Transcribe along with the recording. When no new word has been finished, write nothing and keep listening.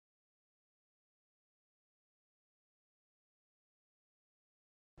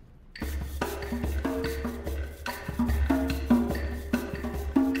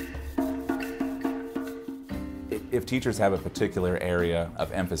If teachers have a particular area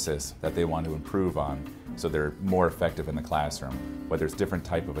of emphasis that they want to improve on so they're more effective in the classroom, whether it's different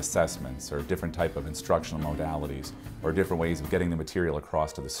type of assessments or different type of instructional modalities or different ways of getting the material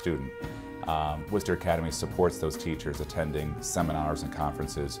across to the student, Worcester Academy supports those teachers attending seminars and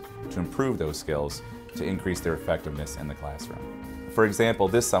conferences to improve those skills to increase their effectiveness in the classroom. For example,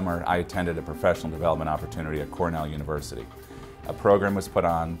 this summer I attended a professional development opportunity at Cornell University. A program was put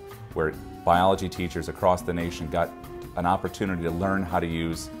on where biology teachers across the nation got an opportunity to learn how to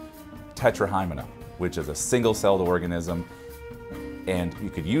use tetrahymena, which is a single-celled organism, and you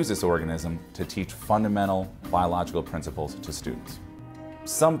could use this organism to teach fundamental biological principles to students.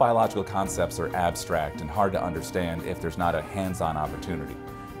 Some biological concepts are abstract and hard to understand if there's not a hands-on opportunity.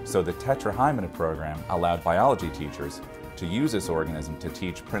 So the tetrahymena program allowed biology teachers to use this organism to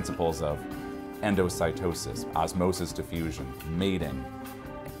teach principles of endocytosis, osmosis diffusion, mating,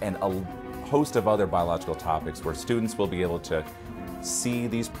 and a host of other biological topics where students will be able to see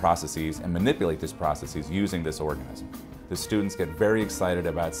these processes and manipulate these processes using this organism. The students get very excited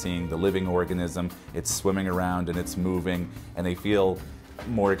about seeing the living organism, it's swimming around and it's moving, and they feel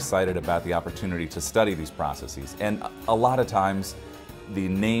more excited about the opportunity to study these processes. And a lot of times, the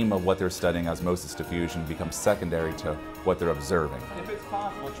name of what they're studying, osmosis diffusion, becomes secondary to what they're observing. If it's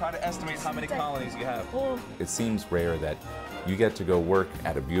possible, try to estimate how many colonies you have. It seems rare that you get to go work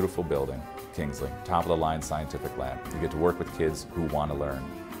at a beautiful building, Kingsley, top-of-the-line scientific lab. You get to work with kids who want to learn,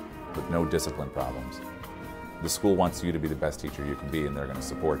 with no discipline problems. The school wants you to be the best teacher you can be, and they're going to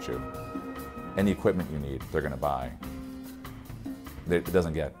support you. Any equipment you need, they're going to buy. It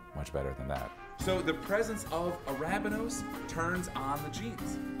doesn't get much better than that. So the presence of arabinose turns on the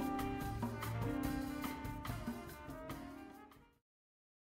genes.